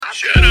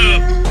Shut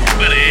up.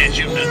 Nobody asked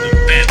you nothing,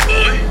 fat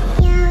boy.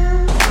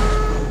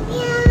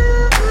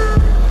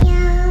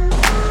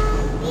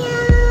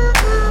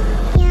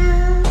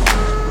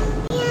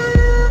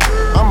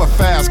 I'm a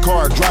fast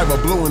car driver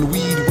blowing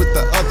weed with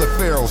the other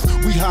pharaohs.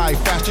 We high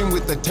fashion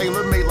with the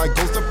tailor made like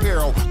Ghost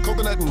Apparel.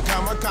 Coconut and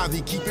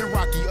kamikaze, keep it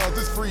rocky,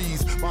 others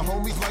freeze. My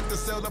homies like to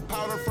sell the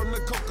powder from the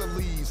coca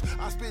leaves.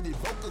 I spit it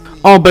vocally.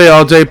 All Bay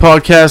All Day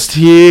podcast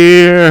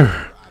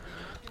here.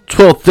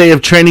 12th day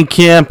of training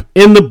camp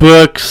in the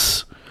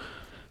books.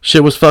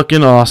 Shit was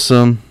fucking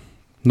awesome.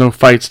 No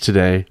fights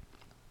today.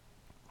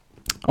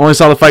 Only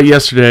saw the fight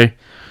yesterday.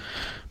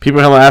 People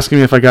were hella asking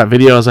me if I got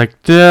video. I was like,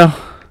 yeah,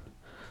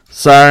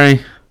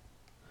 sorry.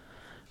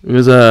 It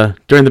was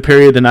during the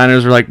period the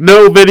Niners were like,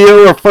 no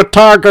video or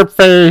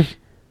photography.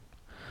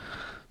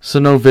 So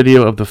no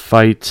video of the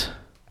fight.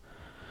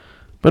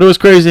 But it was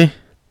crazy.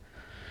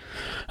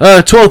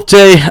 12th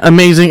day,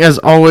 amazing as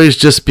always,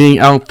 just being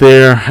out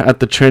there at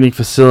the training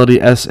facility,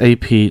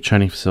 SAP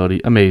training facility.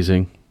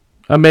 Amazing.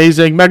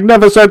 Amazing.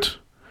 Magnificent.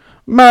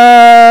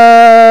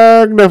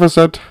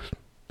 Magnificent.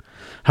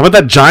 How about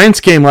that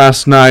Giants game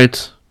last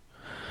night?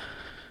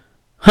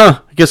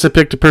 I guess I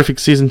picked a perfect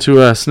season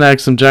to snag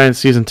some Giants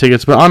season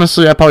tickets, but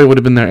honestly, I probably would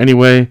have been there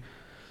anyway,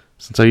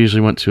 since I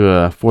usually went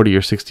to 40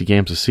 or 60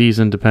 games a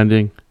season,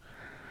 depending.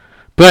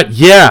 But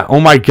yeah,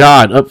 oh my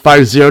god, up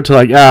 5-0 to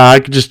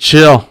I could just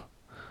chill.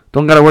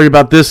 Don't got to worry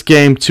about this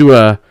game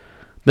to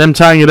them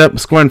tying it up,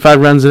 scoring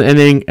 5 runs an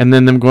inning, and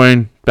then them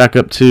going back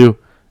up 2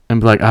 and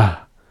be like,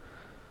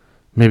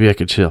 maybe I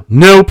could chill.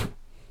 Nope.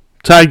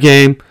 Tie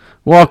game.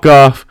 Walk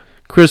off.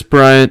 Chris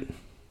Bryant.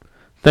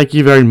 Thank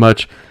you very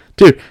much.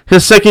 Dude,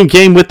 his second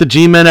game with the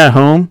G-Men at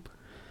home,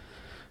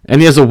 and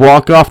he has a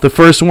walk-off. The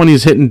first one,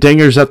 he's hitting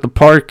dingers at the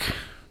park.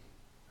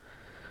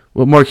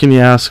 What more can you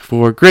ask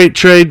for? Great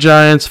trade,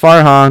 Giants.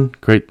 Farhan.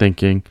 Great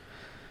thinking.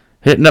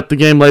 Hitting up the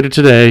game later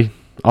today.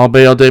 All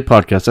Bay All Day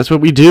podcast. That's what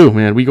we do,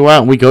 man. We go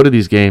out and we go to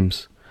these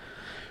games.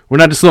 We're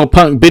not just little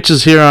punk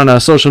bitches here on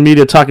social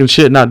media talking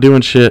shit, not doing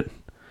shit.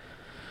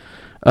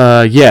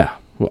 Yeah,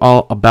 we're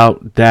all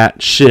about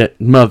that shit,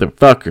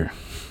 motherfucker.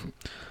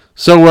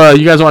 So,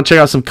 you guys want to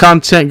check out some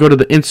content, go to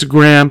the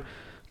Instagram,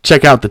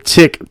 check out the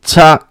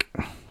TikTok,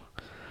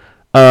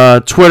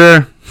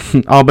 Twitter,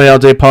 All Bay All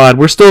Day pod.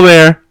 We're still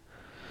there.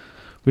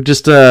 We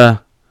just,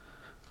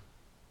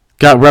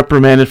 got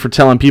reprimanded for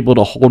telling people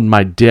to hold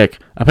my dick.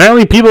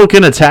 Apparently people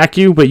can attack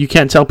you, but you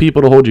can't tell people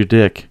to hold your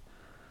dick.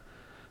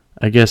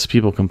 I guess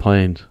people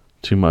complained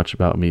too much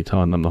about me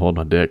telling them to hold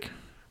my dick.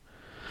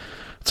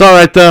 It's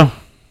alright though.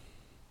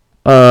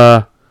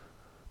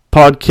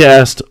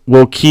 Podcast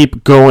will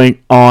keep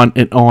going on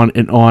and on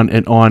and on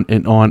and on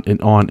and on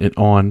and on and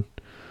on.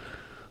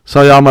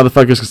 So y'all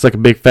motherfuckers can suck a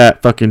big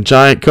fat fucking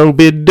giant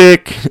COVID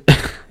dick.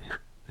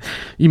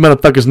 You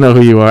motherfuckers know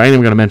who you are. I ain't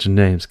even gonna mention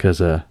names because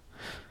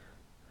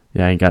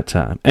yeah, I ain't got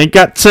time. Ain't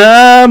got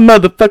time,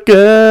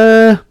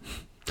 motherfucker.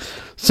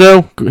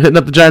 So, hitting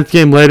up the Giants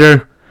game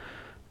later.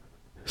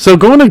 So,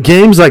 going to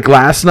games like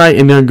last night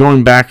and then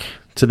going back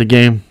to the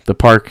game, the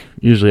park,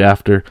 usually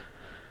after.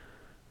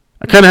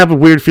 I kind of have a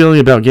weird feeling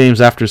about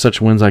games after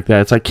such wins like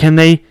that. It's like, can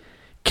they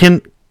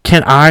capture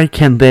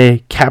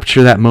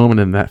that moment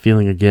and that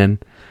feeling again?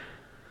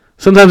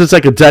 Sometimes it's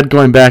like a dead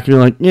going back and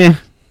you're like,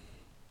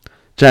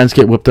 Giants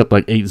get whipped up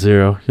like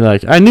 8-0. You're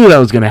like, I knew that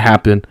was going to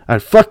happen. I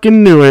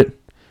fucking knew it.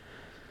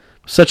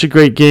 Such a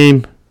great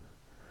game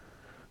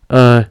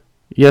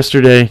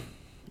yesterday,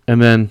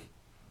 and then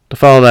to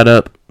follow that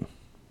up,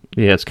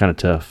 yeah, it's kind of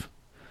tough.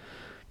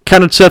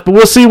 But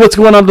we'll see what's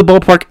going on at the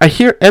ballpark. I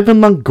hear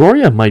Evan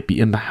Longoria might be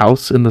in the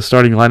house in the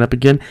starting lineup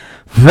again.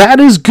 That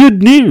is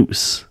good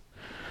news.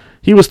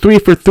 He was 3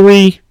 for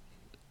 3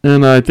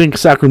 in, I think,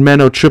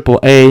 Sacramento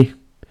AAA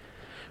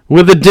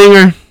with a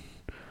dinger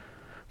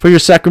for your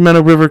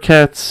Sacramento River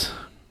Cats.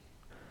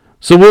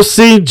 So we'll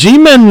see.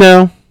 G-Men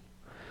now.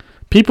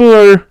 People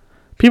are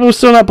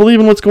still not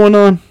believing what's going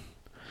on.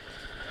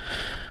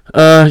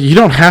 You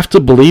don't have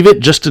to believe it,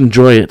 just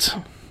enjoy it.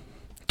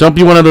 Don't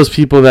be one of those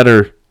people that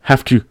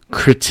have to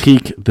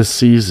critique the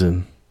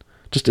season.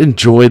 Just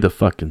enjoy the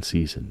fucking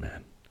season,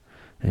 man.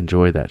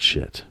 Enjoy that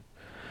shit.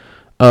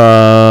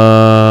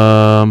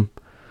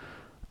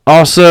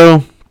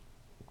 Also,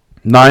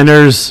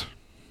 Niners,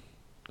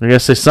 I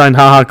guess they signed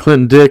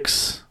Clinton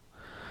Dix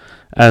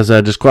as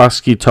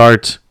Jaskowski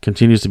Tart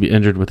continues to be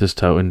injured with his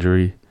toe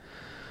injury.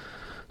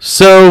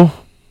 So,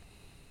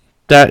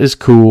 that is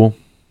cool.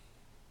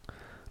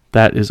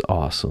 That is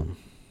awesome.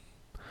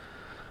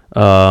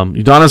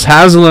 Udonis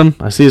Haslem,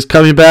 I see, is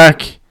coming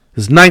back.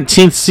 His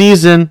 19th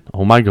season.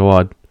 Oh my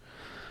god.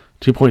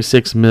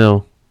 $2.6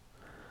 million.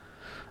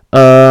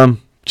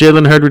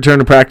 Jalen Hurd returned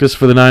to practice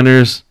for the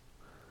Niners.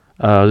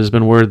 There's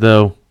been word,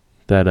 though,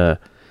 that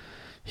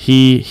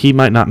he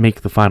might not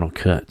make the final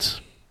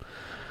cut.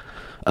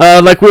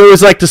 Like we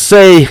always like to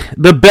say,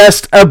 the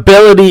best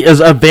ability is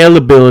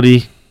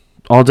availability.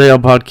 All Day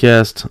on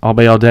podcast, all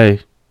day, all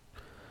day.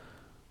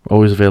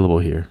 Always available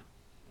here.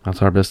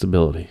 That's our best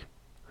ability.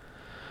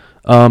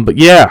 But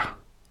yeah,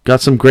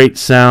 got some great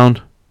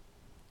sound.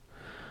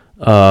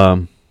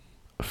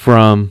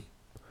 from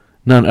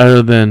none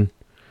other than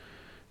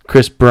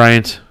Chris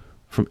Bryant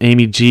from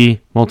Amy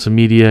G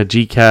Multimedia,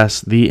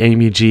 Gcast, the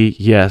Amy G.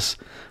 Yes,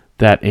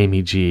 that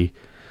Amy G.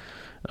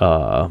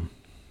 Got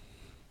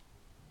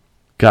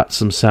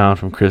some sound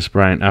from Chris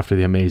Bryant after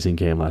the amazing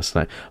game last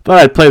night. Thought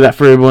I'd play that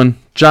for everyone.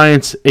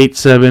 Giants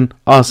 8-7,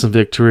 awesome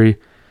victory.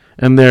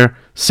 And their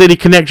City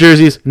Connect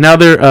jerseys, now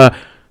they're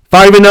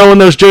 5-0 in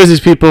those jerseys,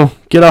 people.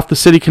 Get off the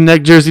City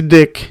Connect jersey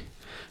dick.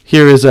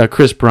 Here is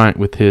Chris Bryant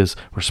with his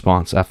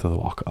response after the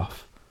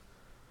walk-off.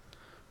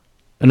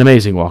 An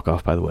amazing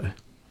walk-off, by the way.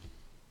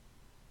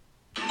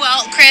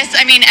 Well, Chris,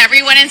 I mean,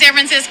 everyone in San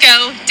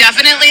Francisco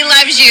definitely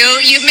loves you.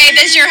 You've made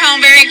this your home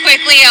very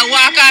quickly. A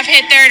walk-off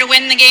hit there to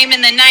win the game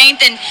in the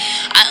ninth. And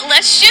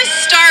let's just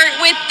start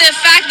with the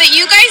fact that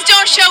you guys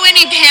don't show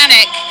any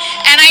panic.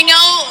 And I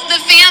know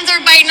the fans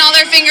are biting all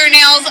their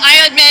fingernails.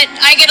 I admit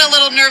I get a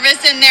little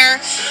nervous in there.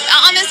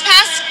 On this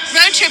past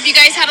road trip, you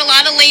guys had a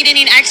lot of late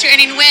inning, extra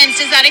inning wins.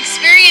 Does that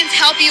experience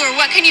help you, or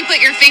what can you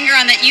put your finger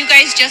on that you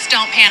guys just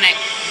don't panic?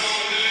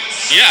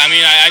 Yeah, I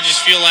mean, I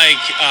just feel like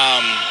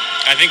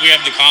I think we have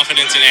the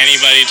confidence in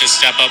anybody to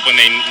step up when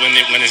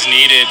it's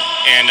needed.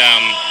 And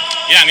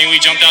yeah, I mean,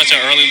 we jumped out to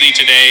an early lead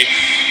today,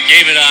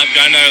 gave it up,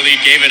 got another lead,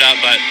 gave it up.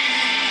 But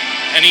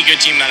any good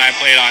team that I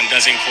played on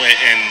doesn't quit,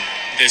 and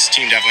this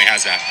team definitely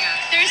has that.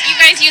 You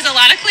guys use a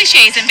lot of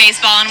cliches in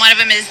baseball, and one of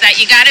them is that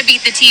you got to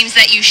beat the teams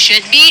that you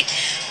should beat.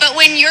 But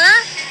when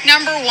you're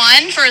number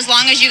one for as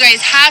long as you guys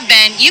have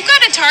been, you've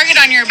got a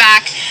target on your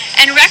back,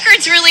 and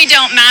records really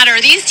don't matter.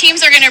 These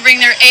teams are going to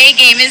bring their A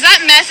game. Is that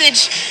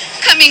message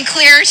coming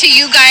clear to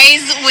you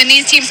guys when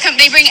these teams come?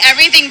 They bring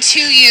everything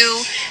to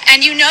you,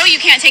 and you know you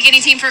can't take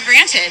any team for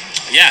granted.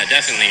 Yeah,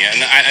 definitely.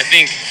 And I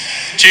think,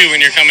 too, when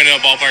you're coming to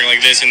a ballpark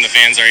like this and the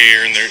fans are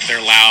here and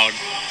they're loud,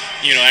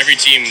 you know, every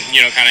team,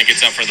 you know, kind of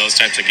gets up for those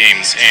types of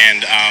games.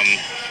 And,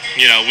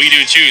 you know, we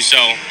do, too. So,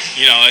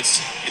 you know,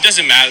 it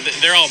doesn't matter.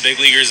 They're all big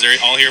leaguers. They're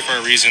all here for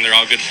a reason. They're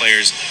all good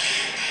players.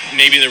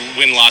 Maybe the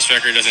win-loss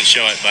record doesn't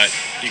show it, but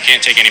you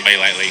can't take anybody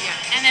lightly.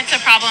 Yeah, and it's a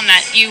problem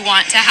that you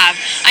want to have.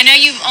 I know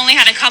you've only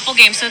had a couple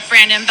games with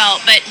Brandon Belt,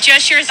 but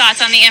just your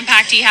thoughts on the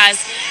impact he has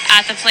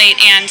at the plate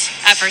and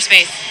at first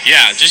base.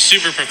 Yeah, just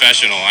super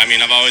professional. I mean,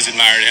 I've always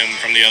admired him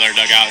from the other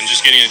dugout, and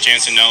just getting a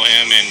chance to know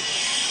him, and,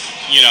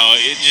 you know,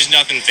 it just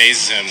nothing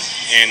phases him.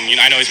 And, you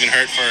know, I know he's been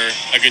hurt for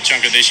a good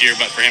chunk of this year,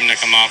 but for him to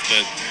come off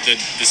the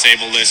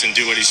disabled list and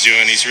do what he's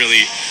doing, he's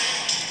really,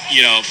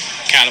 you know,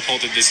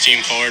 catapulted this team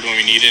forward when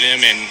we needed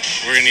him, and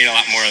we're going to need a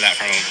lot more of that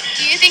from him.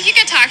 Do you think you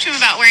could talk to him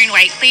about wearing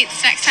white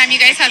cleats next time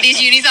you guys have these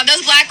unis on?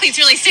 Those black cleats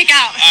really stick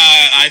out.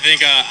 I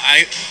think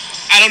I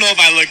don't know if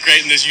I look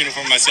great in this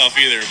uniform myself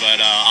either, but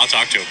I'll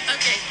talk to him.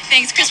 Okay.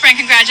 Thanks, Chris Bryant.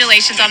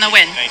 Congratulations on the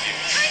win. Thank you.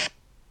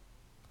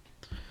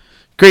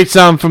 Great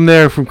sound from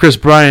Chris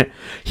Bryant.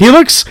 He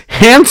looks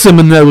handsome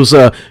in those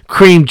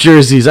cream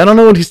jerseys. I don't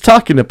know what he's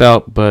talking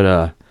about,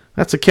 but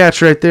that's a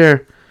catch right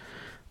there.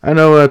 I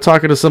know,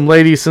 talking to some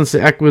ladies since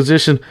the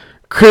acquisition,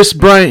 Chris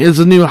Bryant is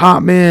the new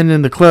hot man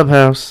in the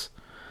clubhouse.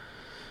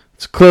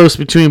 It's close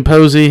between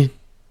Posey,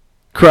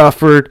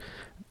 Crawford,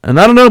 and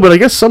I don't know, but I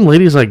guess some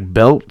ladies like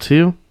Belt,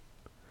 too.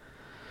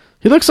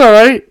 He looks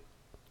alright.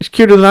 He's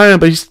cuter than I am,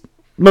 but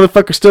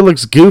motherfucker still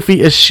looks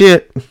goofy as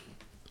shit.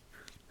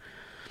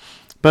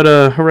 But,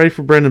 hooray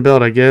for Brandon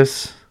Belt, I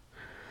guess.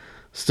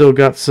 Still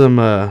got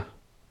some,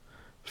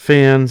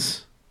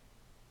 fans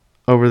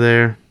over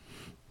there.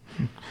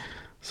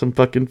 Some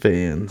fucking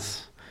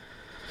fans.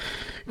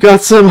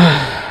 Got some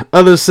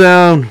other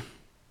sound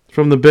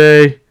from the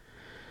Bay.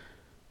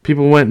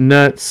 People went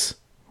nuts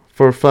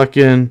for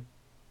fucking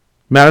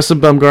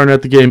Madison Bumgarner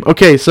at the game.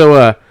 Okay,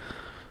 so,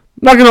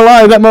 not gonna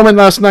lie, that moment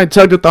last night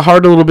tugged at the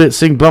heart a little bit,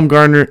 seeing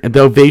Bumgarner and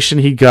the ovation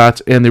he got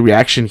and the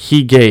reaction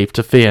he gave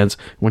to fans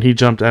when he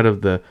jumped out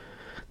of the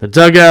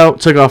dugout,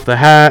 took off the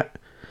hat,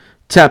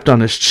 tapped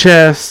on his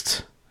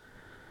chest.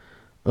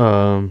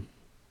 Amazing,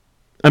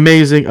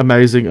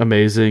 amazing,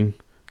 amazing.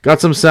 Got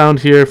some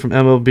sound here from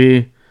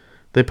MLB.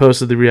 They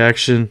posted the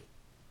reaction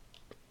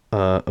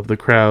of the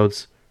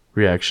crowd's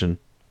reaction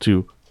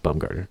to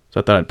Bumgarner. So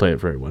I thought I'd play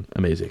it for everyone.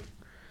 Amazing.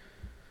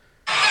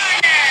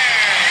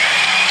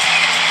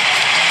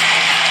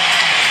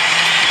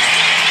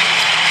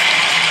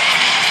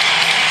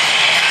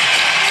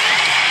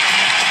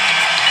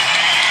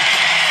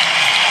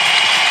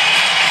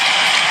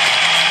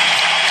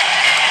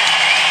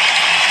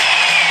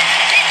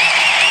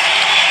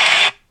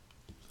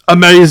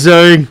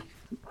 Amazing.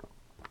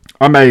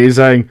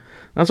 Amazing.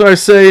 That's why I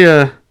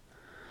say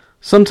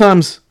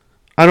sometimes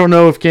I don't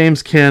know if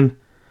games can,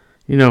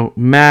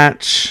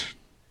 match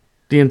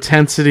the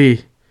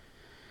intensity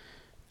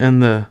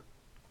and the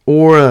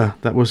aura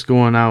that was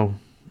going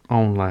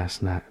on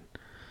last night.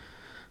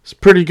 It's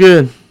pretty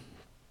good.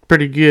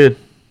 Pretty good.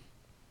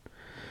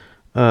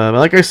 But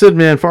like I said,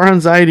 man,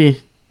 Farhan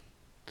Zaidi,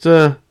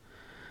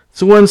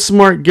 it's one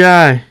smart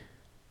guy.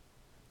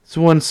 It's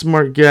one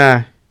smart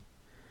guy.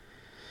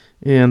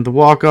 And the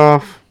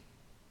walk-off,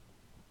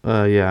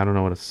 I don't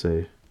know what to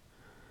say.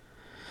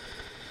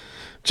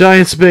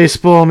 Giants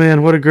baseball,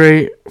 man, what a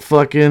great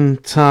fucking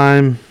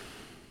time.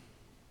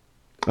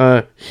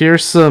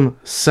 Here's some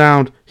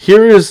sound.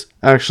 Here is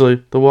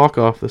actually the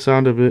walk-off, the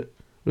sound of it.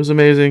 It was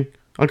amazing.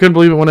 I couldn't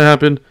believe it when it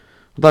happened.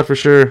 I thought for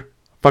sure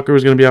Fucker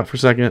was going to be out for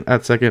second,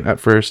 at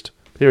first.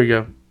 Here we go.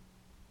 Off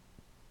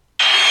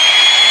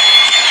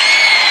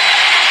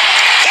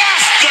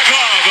the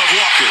glove of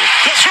Walker.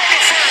 The throw to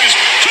first.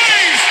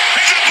 Safe!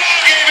 And the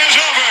ball game is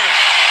over.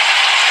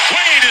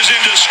 Wade is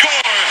in to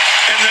score,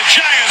 and the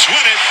Giants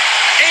win it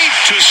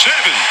 8-7.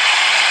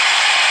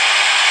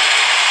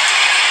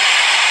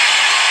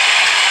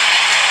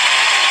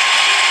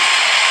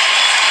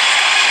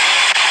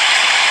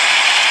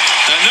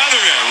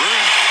 Another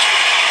error.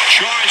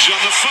 Charged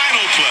on the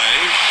final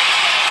play.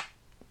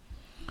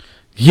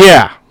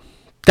 Yeah,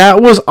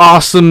 that was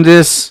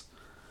awesomeness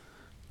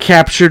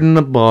captured in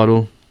the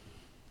bottle.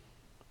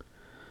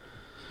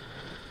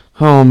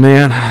 Oh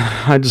man,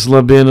 I just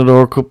love being at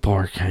Oracle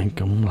Park. I ain't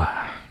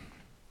gonna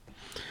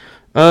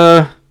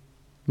lie.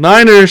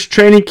 Niners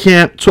training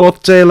camp,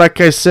 12th day.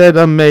 Like I said,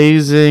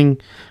 amazing.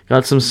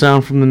 Got some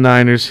sound from the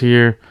Niners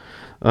here.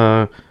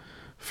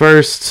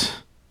 First,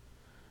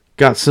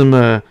 got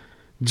some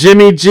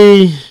Jimmy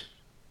G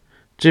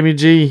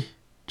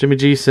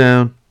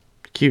sound.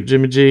 Cute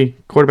Jimmy G.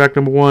 Quarterback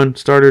number 1.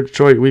 Starter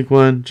Detroit week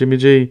 1. Jimmy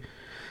G.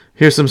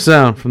 Here's some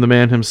sound from the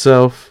man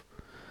himself.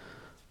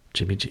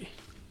 Jimmy G.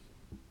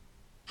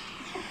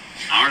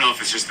 I don't know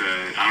if it's just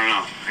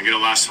I get a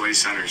lot of sweaty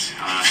centers.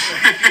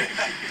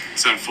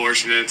 It's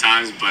unfortunate at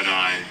times, but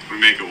we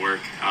make it work.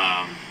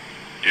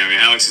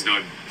 Alex is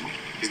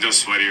he's no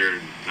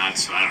sweatier, not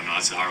so, I don't know,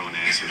 that's a hard one to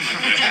answer.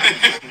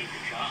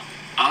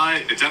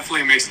 It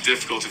definitely makes it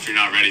difficult if you're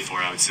not ready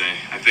for it, I would say.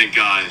 I think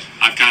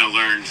I've kind of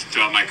learned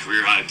throughout my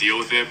career how to deal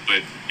with it,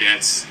 but yeah,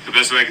 it's the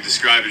best way I could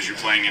describe it is you're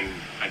playing in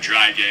a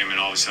dry game and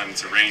all of a sudden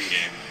it's a rain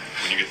game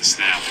when you get the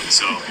snap. And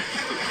so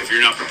if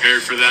you're not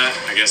prepared for that,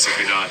 I guess it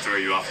could throw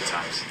you off at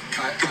times.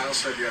 Kyle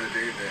said the other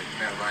day that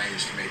Matt Ryan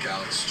used to make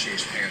Alex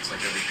change pants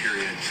like every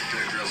period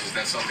during drills. Is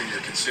that something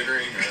you're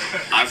considering? Or?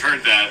 I've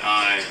heard that.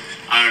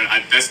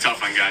 That's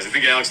tough on guys. I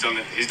think Alex done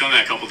that. He's done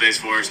that a couple days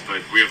for us,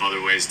 but we have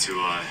other ways to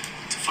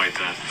fight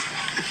that.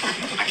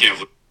 I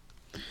can't.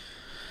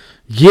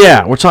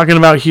 Yeah, we're talking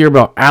about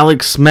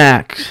Alex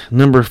Mack,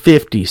 number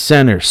 50,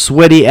 center,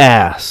 sweaty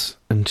ass,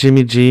 and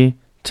Jimmy G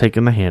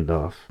taking the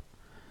handoff.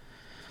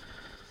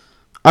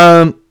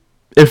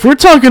 If we're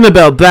talking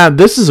about that,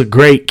 this is a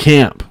great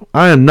camp.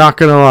 I am not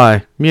going to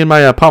lie. Me and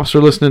my pops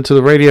were listening to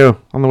the radio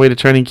on the way to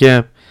training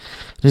camp.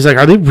 And he's like,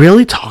 are they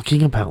really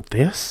talking about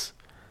this?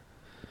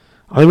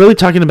 Are they really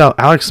talking about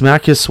Alex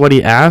Mack, his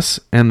sweaty ass,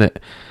 and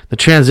the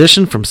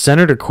transition from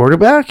center to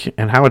quarterback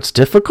and how it's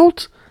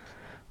difficult?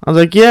 I was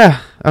like, yeah.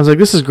 I was like,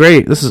 this is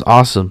great. This is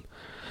awesome.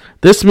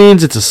 This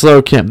means it's a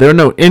slow camp. There are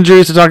no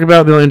injuries to talk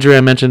about. The only injury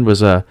I mentioned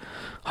was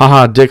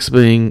HaHa Dix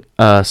being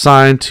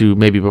signed to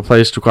maybe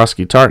replace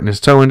Jaquiski Tartt in his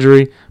toe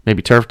injury.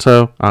 Maybe turf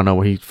toe. I don't know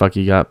what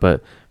he got,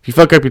 but if you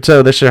fuck up your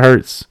toe, that shit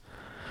hurts.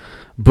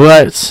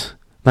 But,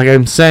 like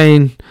I'm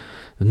saying,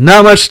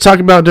 not much to talk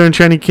about during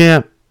training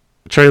camp.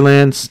 Trey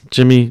Lance,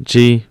 Jimmy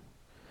G,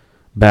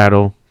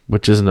 battle,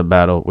 which isn't a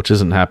battle, which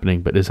isn't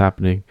happening, but is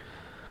happening,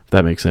 if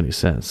that makes any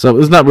sense. So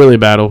it's not really a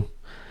battle.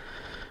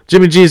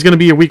 Jimmy G is going to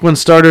be your week 1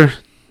 starter.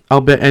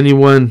 I'll bet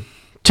anyone.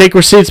 Take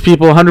receipts,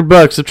 people.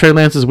 $100 if Trey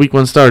Lance is week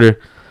 1 starter.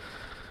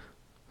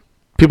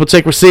 People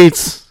take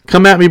receipts.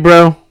 Come at me,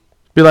 bro.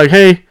 Be like,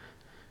 hey,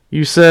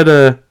 you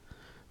said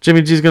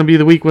Jimmy G's going to be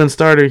the week 1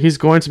 starter. He's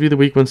going to be the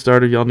week 1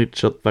 starter. Y'all need to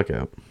chill the fuck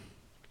out.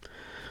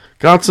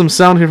 Got some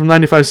sound here from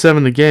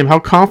 95.7 The Game. How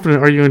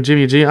confident are you in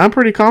Jimmy G? I'm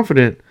pretty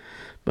confident.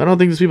 But I don't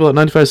think these people at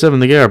 95.7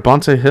 The Game are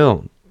Bonte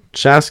Hill,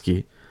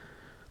 Chasky.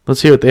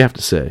 Let's hear what they have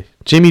to say.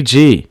 Jimmy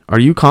G, are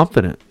you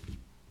confident?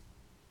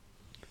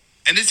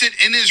 And is it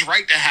in his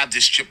right to have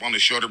this chip on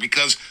his shoulder?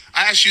 Because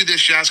I asked you this,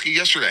 Shasky,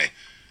 yesterday.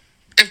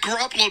 If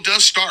Garoppolo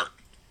does start,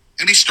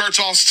 and he starts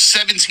all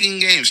 17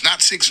 games,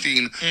 not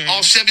 16,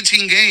 all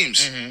 17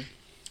 games,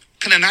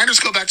 can the Niners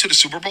go back to the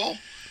Super Bowl?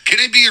 Can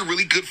it be a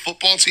really good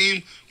football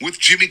team with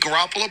Jimmy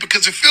Garoppolo?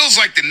 Because it feels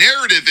like the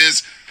narrative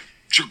is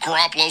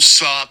Garoppolo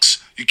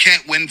sucks, you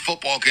can't win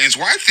football games,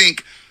 where I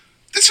think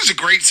this is a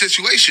great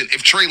situation.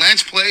 If Trey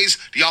Lance plays,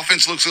 the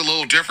offense looks a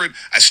little different.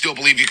 I still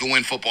believe you can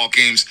win football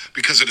games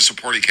because of the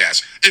supporting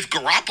cast. If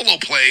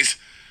Garoppolo plays,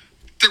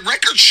 the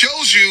record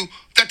shows you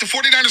that the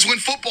 49ers win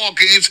football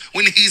games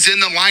when he's in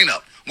the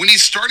lineup. When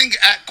he's starting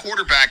at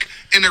quarterback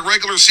in the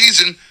regular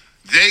season,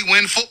 they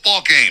win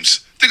football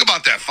games. Think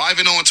about that. 5-0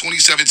 in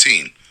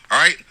 2017. All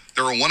right?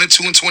 They were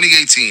 1-2 in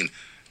 2018,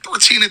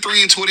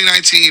 13-3 in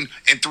 2019,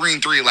 and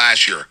 3-3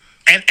 last year.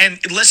 And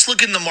let's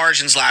look in the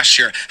margins last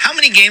year. How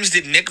many games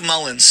did Nick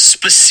Mullins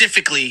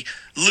specifically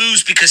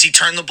lose because he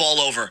turned the ball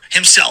over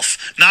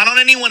himself, not on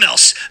anyone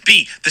else?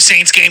 B, the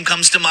Saints game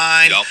comes to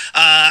mind. Yep.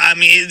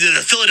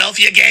 The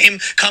Philadelphia game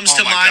comes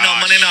to mind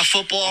on Monday Night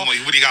Football.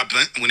 When he got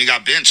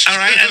benched. All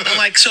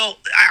right, so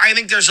I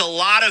think there's a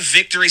lot of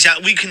victories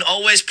out. We can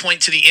always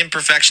point to the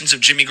imperfections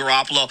of Jimmy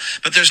Garoppolo,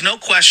 but there's no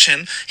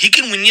question he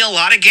can win you a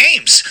lot of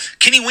games.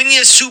 Can he win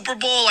you a Super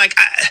Bowl?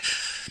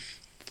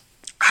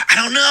 I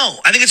don't know.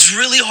 I think it's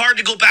really hard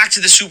to go back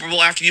to the Super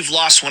Bowl after you've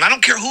lost one. I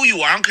don't care who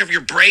you are. I don't care if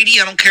you're Brady.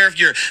 I don't care if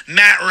you're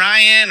Matt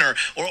Ryan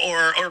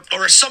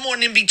or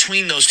someone in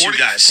between those two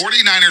guys.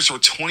 49ers were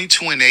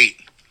 22-8. I mean,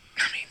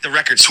 the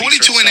record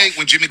speaks for 22-8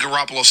 when Jimmy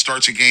Garoppolo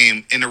starts a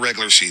game in the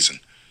regular season.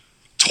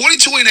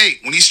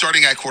 22-8 when he's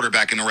starting at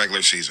quarterback in the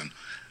regular season.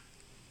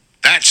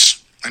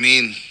 It's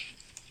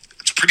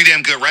a pretty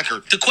damn good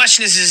record. The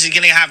question is he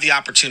going to have the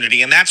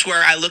opportunity? And that's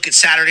where I look at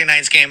Saturday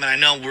night's game, and I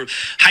know we're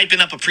hyping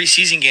up a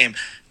preseason game.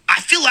 I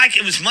feel like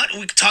it was much.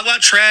 We could talk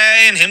about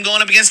Trey and him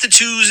going up against the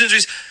twos and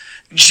threes.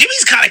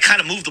 Jimmy's got to kind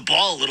of move the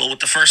ball a little with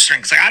the first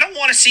strings. Like, I don't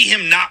want to see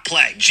him not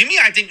play. Jimmy,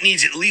 I think,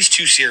 needs at least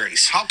 2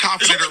 series. How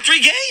confident? There's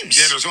only 3 games.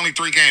 Yeah, there's only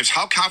 3 games.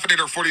 How confident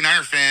are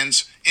 49er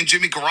fans in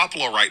Jimmy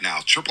Garoppolo right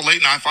now?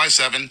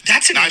 888-957-9570.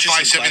 That's an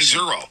interesting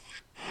question.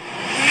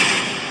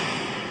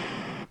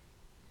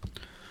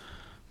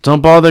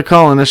 Don't bother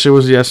calling. That shit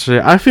was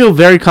yesterday. I feel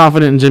very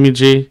confident in Jimmy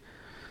G.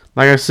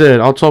 Like I said,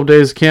 all 12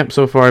 days of camp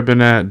so far I've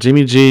been at,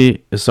 Jimmy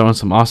G is throwing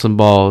some awesome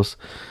balls.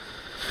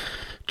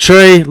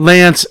 Trey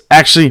Lance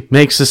actually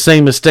makes the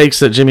same mistakes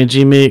that Jimmy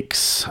G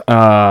makes.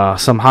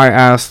 Some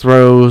high-ass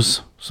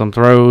throws. Some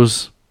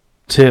throws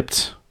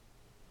tipped.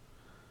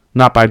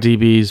 Not by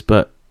DBs,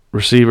 but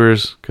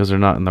receivers, because they're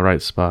not in the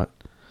right spot.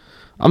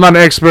 I'm not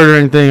an expert or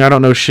anything. I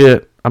don't know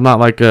shit. I'm not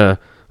like a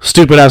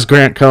stupid-ass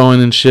Grant Cohen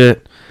and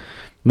shit.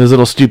 This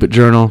little stupid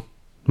journal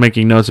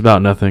making notes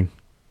about nothing.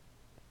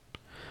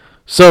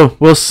 So,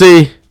 we'll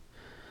see.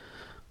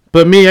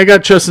 But me, I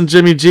got trust in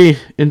Jimmy G.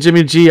 In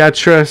Jimmy G, I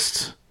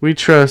trust. We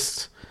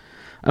trust.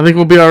 I think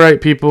we'll be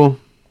alright, people.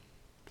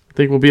 I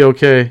think we'll be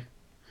okay.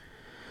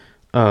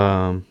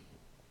 Yeah,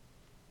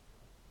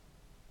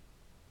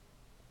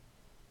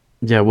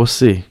 we'll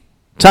see.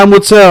 Time will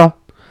tell.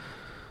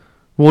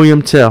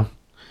 William Tell.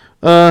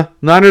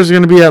 Niners are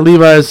going to be at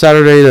Levi's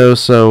Saturday, though,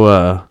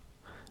 so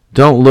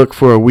don't look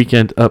for a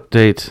weekend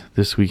update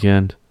this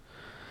weekend.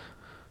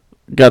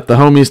 Got the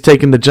homies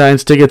taking the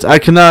Giants tickets. I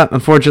cannot,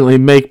 unfortunately,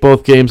 make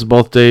both games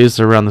both days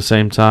around the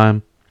same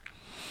time.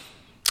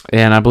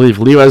 And I believe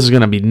Levi's is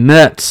going to be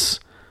nuts.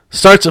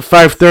 Starts at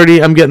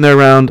 5:30. I'm getting there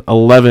around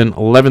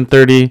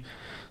 11:30.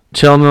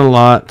 Chilling a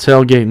lot,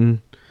 tailgating.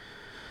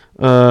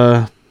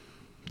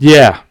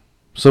 Yeah.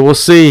 So we'll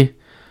see.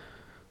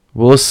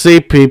 We'll see,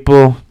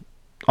 people.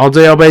 All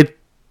day. I do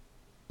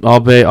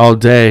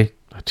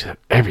that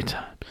every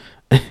time.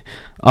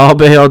 All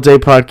day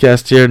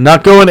podcast here.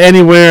 Not going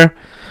anywhere.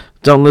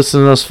 Don't listen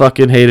to those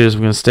fucking haters.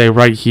 We're going to stay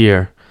right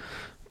here.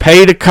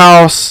 Pay the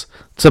cost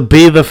to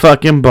be the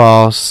fucking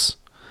boss.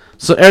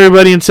 So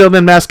everybody, until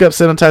then, mask up,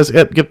 sanitize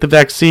up, get the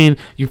vaccine.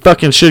 You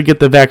fucking should get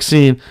the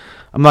vaccine.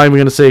 I'm not even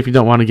going to say if you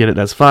don't want to get it,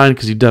 that's fine,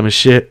 because you're dumb as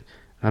shit.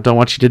 I don't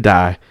want you to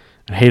die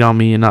and hate on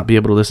me and not be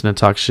able to listen and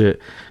talk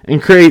shit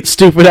and create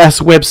stupid-ass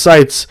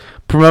websites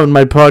promoting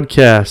my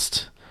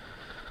podcast.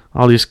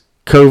 All these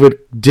COVID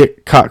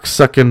dick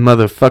cock-sucking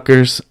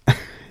motherfuckers.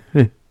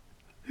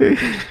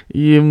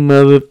 You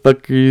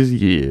motherfuckers,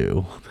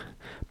 you.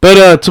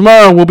 But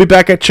tomorrow we'll be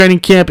back at training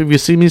camp. If you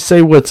see me,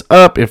 say what's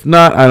up. If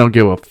not, I don't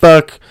give a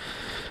fuck.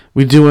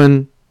 We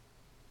doing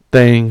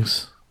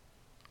things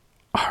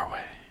our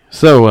way.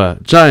 So,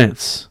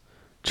 Giants,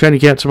 training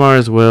camp tomorrow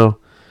as well.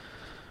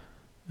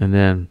 And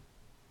then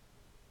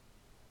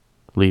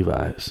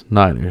Levi's,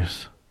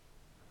 Niners,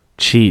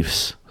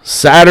 Chiefs.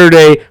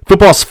 Saturday,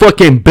 football's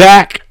fucking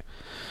back.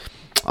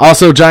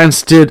 Also,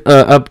 Giants did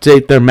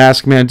update their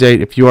mask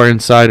mandate. If you are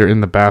inside or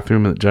in the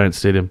bathroom at Giant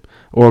Stadium,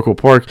 Oracle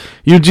Park,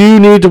 you do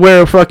need to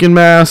wear a fucking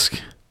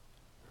mask.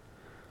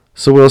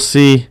 So we'll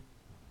see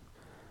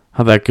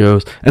how that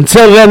goes.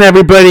 Until then,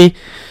 everybody,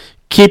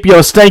 keep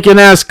your stinking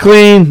ass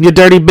clean, you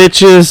dirty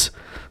bitches.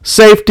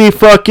 Safety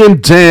fucking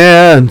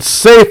dance.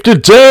 Safety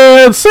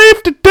dance.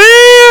 Safety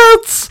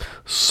dance.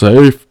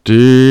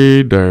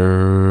 Safety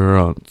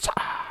dance.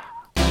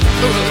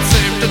 Well, it's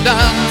safe to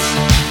dance.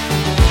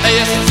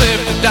 Yes, it's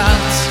safe to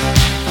dance.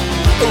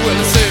 Well,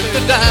 it's safe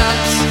to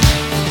dance.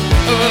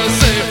 Well, it's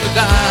safe to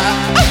dance.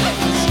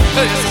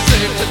 Yes, it's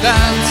safe to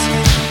dance.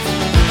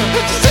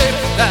 It's safe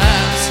to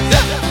dance.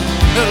 Yeah.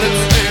 Well, it's